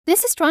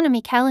This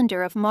astronomy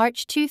calendar of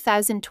March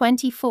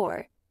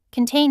 2024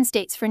 contains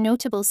dates for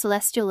notable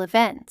celestial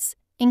events,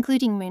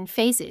 including moon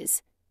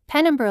phases,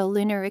 penumbral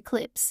lunar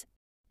eclipse,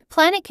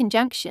 planet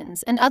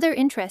conjunctions, and other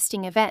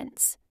interesting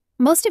events.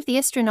 Most of the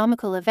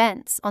astronomical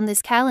events on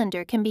this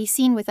calendar can be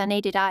seen with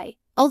unaided eye,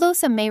 although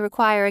some may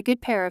require a good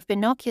pair of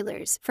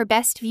binoculars for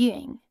best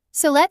viewing.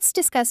 So let's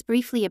discuss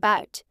briefly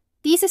about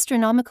these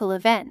astronomical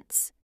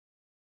events.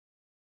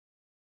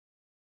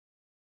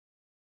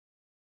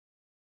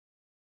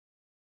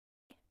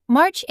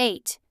 March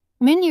 8.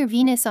 Moon near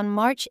Venus. On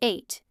March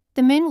 8,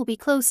 the moon will be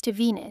close to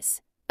Venus.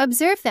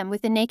 Observe them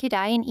with the naked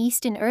eye in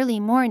east in early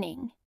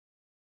morning.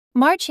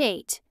 March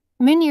 8.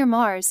 Moon near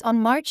Mars. On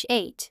March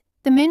 8,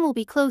 the moon will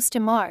be close to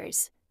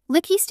Mars.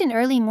 Look east in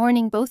early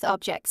morning, both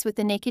objects with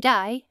the naked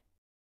eye.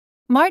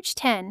 March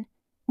 10.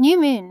 New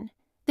moon.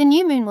 The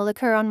new moon will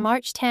occur on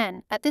March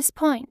 10. At this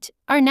point,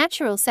 our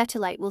natural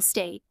satellite will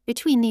stay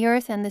between the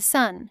Earth and the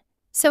Sun,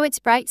 so its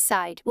bright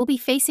side will be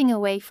facing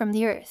away from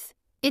the Earth.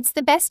 It's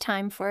the best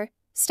time for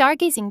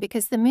stargazing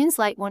because the moon's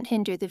light won't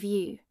hinder the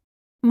view.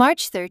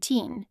 March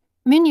 13.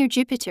 Moon near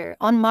Jupiter.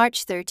 On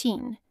March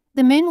 13,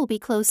 the moon will be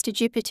close to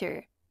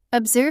Jupiter.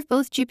 Observe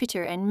both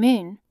Jupiter and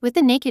moon with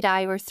the naked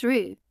eye or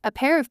through a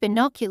pair of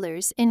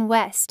binoculars in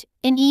west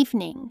in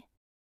evening.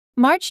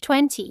 March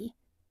 20.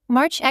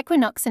 March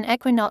equinox. An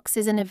equinox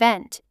is an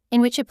event in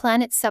which a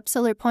planet's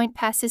subsolar point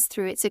passes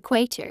through its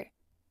equator.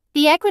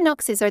 The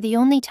equinoxes are the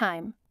only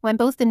time when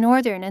both the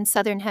northern and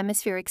southern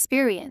hemisphere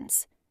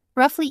experience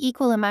roughly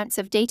equal amounts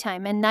of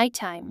daytime and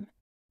nighttime.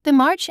 The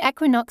March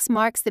equinox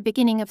marks the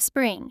beginning of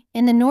spring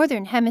in the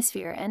northern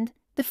hemisphere and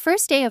the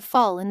first day of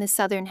fall in the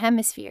southern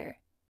hemisphere.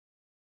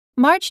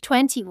 March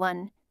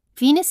 21.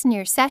 Venus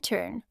near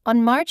Saturn.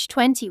 On March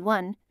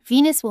 21,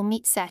 Venus will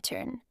meet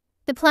Saturn.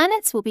 The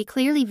planets will be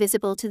clearly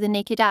visible to the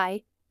naked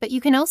eye, but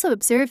you can also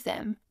observe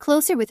them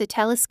closer with a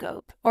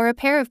telescope or a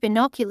pair of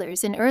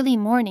binoculars in early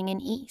morning in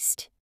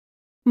east.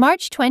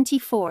 March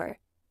 24.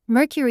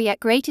 Mercury at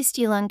greatest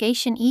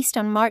elongation east.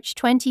 On March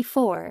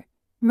 24,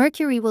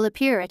 Mercury will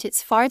appear at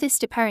its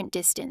farthest apparent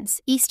distance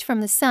east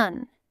from the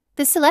Sun.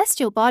 The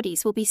celestial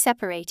bodies will be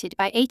separated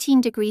by 18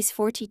 degrees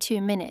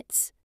 42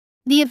 minutes.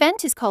 The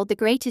event is called the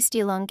greatest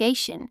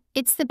elongation.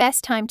 It's the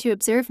best time to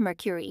observe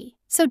Mercury,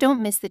 so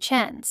don't miss the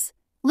chance.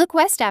 Look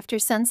west after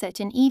sunset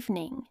in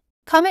evening.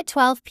 Comet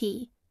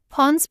 12P,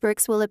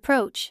 Pons-Brooks will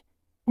approach.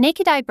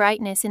 Naked eye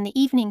brightness in the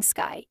evening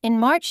sky. In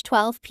March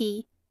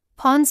 12P,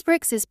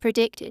 Pons-Brooks is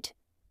predicted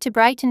to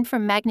brighten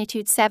from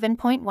magnitude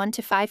 7.1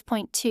 to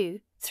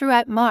 5.2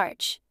 throughout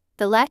March,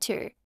 the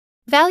latter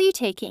value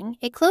taking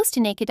it close to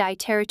naked eye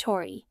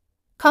territory.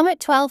 Comet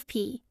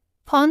 12P,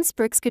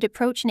 Pons-Brooks could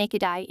approach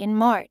naked eye in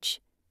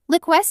March.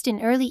 Look west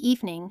in early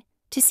evening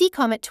to see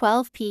Comet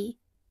 12P,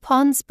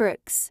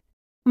 Pons-Brooks.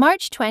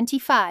 March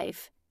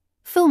 25.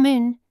 Full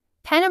moon,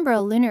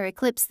 penumbral lunar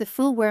eclipse. The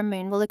full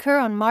moon will occur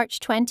on March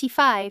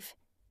 25.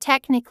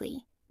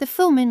 Technically, the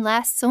full moon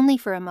lasts only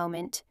for a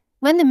moment,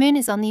 when the moon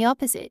is on the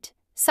opposite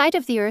side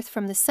of the Earth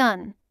from the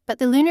Sun, but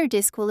the lunar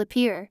disk will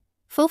appear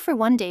full for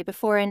one day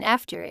before and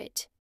after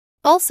it.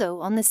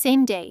 Also, on the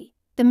same day,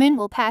 the moon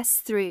will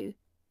pass through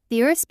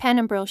the Earth's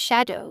penumbral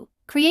shadow,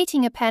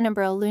 creating a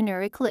penumbral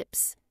lunar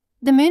eclipse.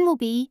 The moon will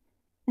be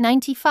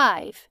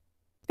 95%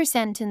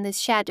 in this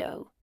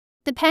shadow.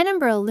 The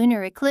penumbral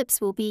lunar eclipse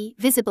will be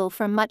visible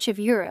from much of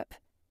Europe,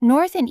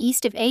 north and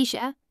east of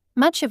Asia,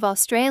 much of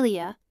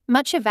Australia,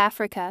 much of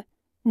Africa,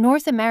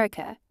 North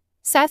America,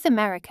 South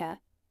America,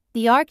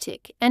 the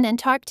Arctic and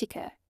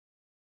Antarctica.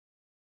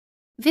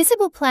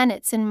 Visible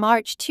planets in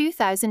March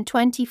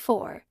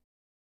 2024.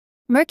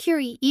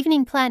 Mercury,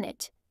 evening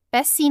planet,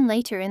 best seen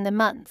later in the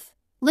month.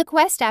 Look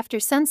west after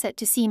sunset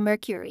to see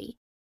Mercury.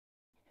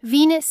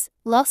 Venus,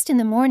 lost in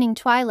the morning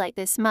twilight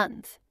this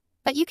month,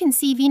 but you can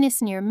see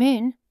Venus near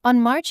moon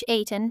on March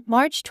 8 and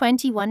March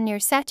 21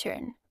 near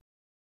Saturn.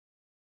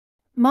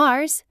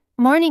 Mars,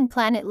 morning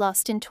planet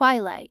lost in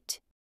twilight.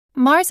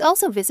 Mars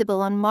also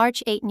visible on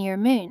March 8 near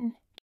moon.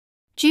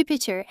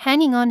 Jupiter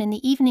hanging on in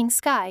the evening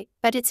sky,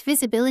 but its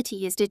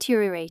visibility is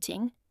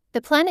deteriorating,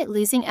 the planet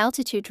losing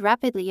altitude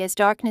rapidly as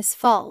darkness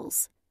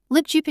falls.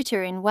 Look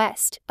Jupiter in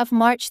west of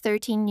March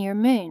 13 near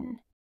moon.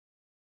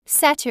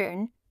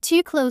 Saturn,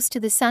 too close to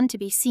the Sun to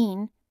be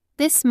seen.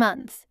 This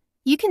month,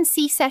 you can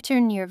see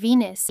Saturn near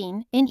Venus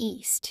seen in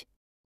east.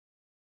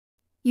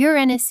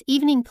 Uranus,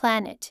 evening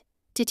planet,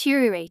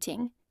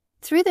 deteriorating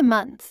through the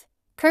month,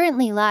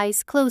 currently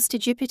lies close to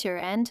Jupiter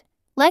and,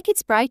 like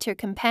its brighter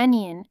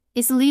companion,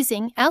 is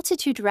losing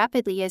altitude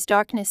rapidly as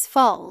darkness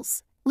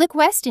falls. Look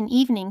west in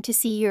evening to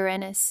see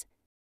Uranus.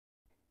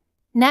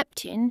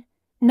 Neptune,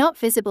 not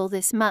visible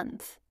this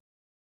month.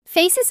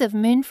 Phases of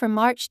moon for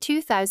March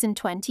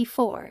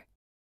 2024.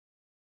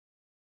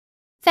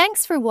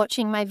 Thanks for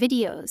watching my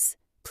videos.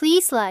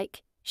 Please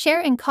like, share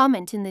and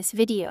comment in this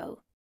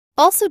video.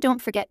 Also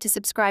don't forget to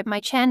subscribe my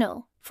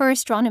channel for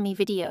astronomy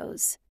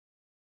videos.